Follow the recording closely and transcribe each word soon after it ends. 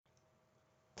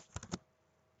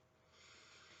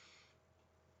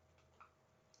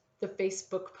The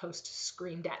Facebook post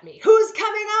screamed at me, "Who's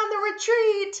coming on the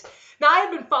retreat?" Now, I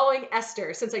had been following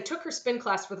Esther since I took her spin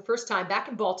class for the first time back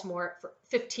in Baltimore for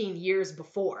 15 years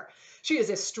before. She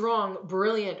is a strong,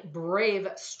 brilliant, brave,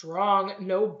 strong,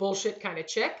 no bullshit kind of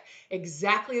chick.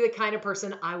 Exactly the kind of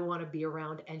person I want to be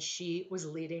around, and she was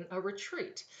leading a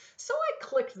retreat. So I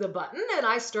clicked the button and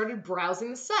I started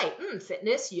browsing the site.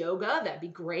 Fitness, yoga, that'd be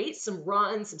great. Some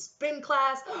runs, some spin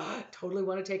class. Totally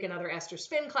want to take another Esther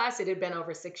spin class. It had been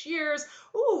over 6 years.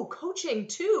 Ooh, coaching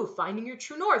too, finding your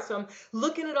true north. So I'm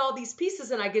looking at all these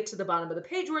pieces and I get to the bottom of the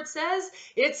page where it says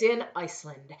it's in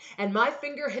Iceland. And my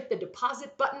finger hit the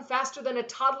deposit button faster than a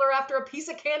toddler after a piece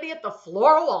of candy at the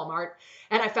Floral Walmart.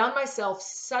 And I found myself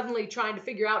suddenly trying to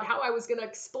figure out how I was going to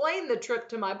explain the trip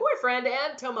to my boyfriend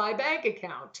and to my bank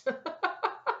account.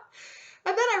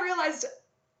 And then I realized,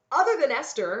 other than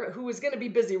Esther, who was going to be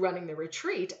busy running the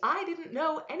retreat, I didn't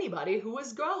know anybody who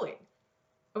was going.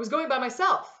 I was going by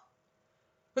myself.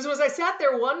 So as I sat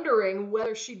there wondering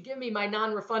whether she'd give me my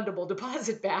non-refundable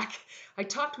deposit back, I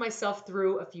talked myself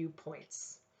through a few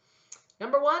points.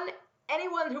 Number one,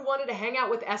 anyone who wanted to hang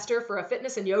out with Esther for a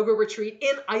fitness and yoga retreat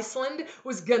in Iceland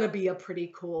was going to be a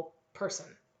pretty cool person.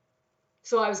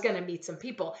 So I was going to meet some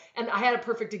people. And I had a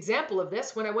perfect example of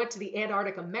this when I went to the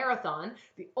Antarctica Marathon.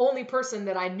 The only person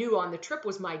that I knew on the trip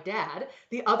was my dad.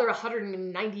 The other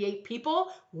 198 people,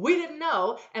 we didn't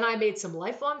know. And I made some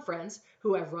lifelong friends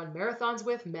who I've run marathons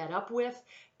with, met up with,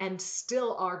 and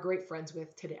still are great friends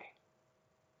with today.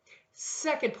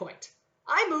 Second point,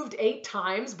 I moved 8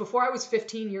 times before I was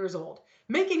 15 years old.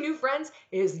 Making new friends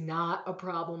is not a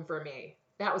problem for me.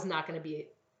 That was not going to be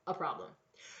a problem.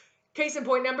 Case in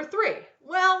point number 3.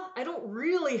 Well, I don't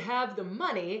really have the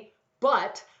money,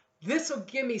 but this will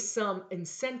give me some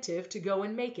incentive to go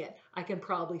and make it. I can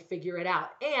probably figure it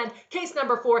out. And case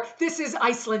number 4, this is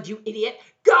Iceland, you idiot.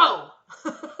 Go!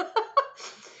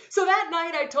 So that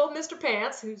night I told Mr.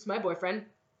 Pants, who's my boyfriend,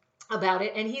 about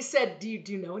it. And he said, do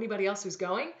you know anybody else who's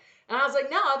going? And I was like,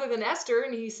 no, other than Esther.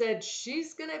 And he said,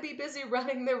 she's going to be busy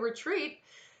running the retreat.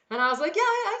 And I was like, yeah,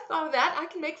 I thought of that. I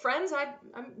can make friends.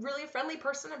 I'm really a friendly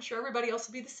person. I'm sure everybody else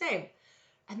will be the same.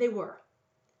 And they were.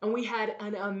 And we had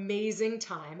an amazing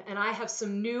time. And I have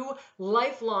some new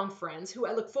lifelong friends who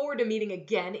I look forward to meeting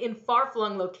again in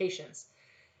far-flung locations.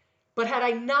 But had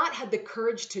I not had the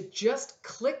courage to just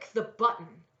click the button,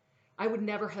 I would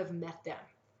never have met them.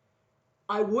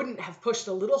 I wouldn't have pushed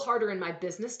a little harder in my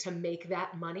business to make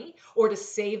that money or to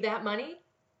save that money.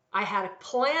 I had a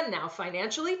plan now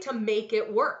financially to make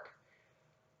it work.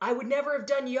 I would never have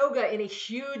done yoga in a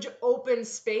huge open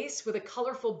space with a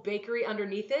colorful bakery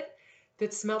underneath it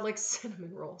that smelled like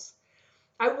cinnamon rolls.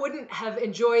 I wouldn't have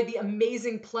enjoyed the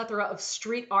amazing plethora of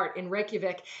street art in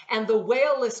Reykjavik and the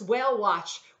whaleless whale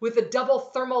watch with the double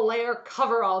thermal layer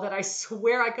coverall that I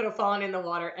swear I could have fallen in the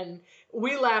water. And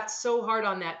we laughed so hard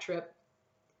on that trip.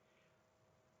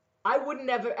 I wouldn't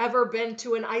have ever been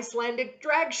to an Icelandic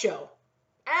drag show.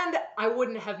 And I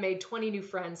wouldn't have made 20 new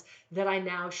friends that I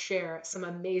now share some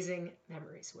amazing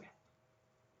memories with.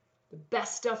 The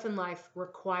best stuff in life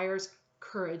requires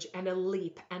courage and a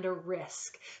leap and a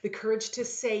risk. The courage to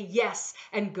say yes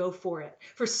and go for it.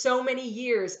 For so many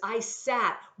years, I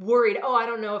sat worried, oh, I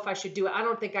don't know if I should do it. I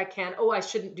don't think I can. Oh, I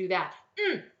shouldn't do that.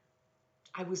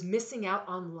 I was missing out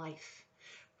on life.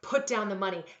 Put down the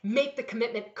money, make the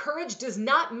commitment. Courage does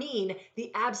not mean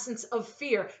the absence of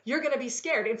fear. You're going to be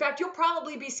scared. In fact, you'll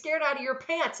probably be scared out of your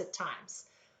pants at times.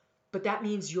 But that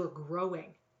means you're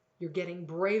growing. You're getting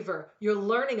braver. You're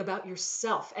learning about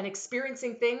yourself and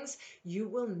experiencing things you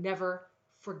will never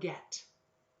forget.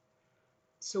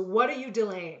 So what are you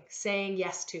delaying? Saying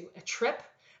yes to a trip,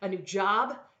 a new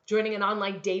job, joining an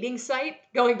online dating site,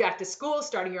 going back to school,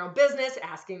 starting your own business,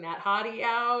 asking that hottie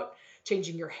out,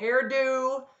 changing your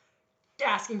hairdo,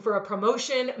 asking for a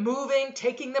promotion, moving,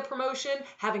 taking the promotion,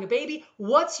 having a baby.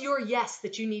 What's your yes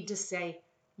that you need to say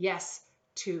yes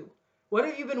to? What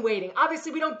have you been waiting?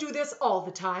 Obviously, we don't do this all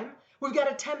the time. We've got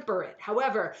to temper it.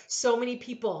 However, so many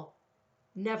people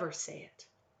never say it.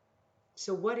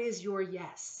 So what is your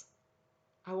yes?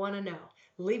 I want to know.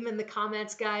 Leave them in the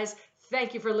comments, guys.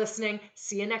 Thank you for listening.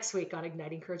 See you next week on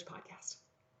Igniting Courage Podcast.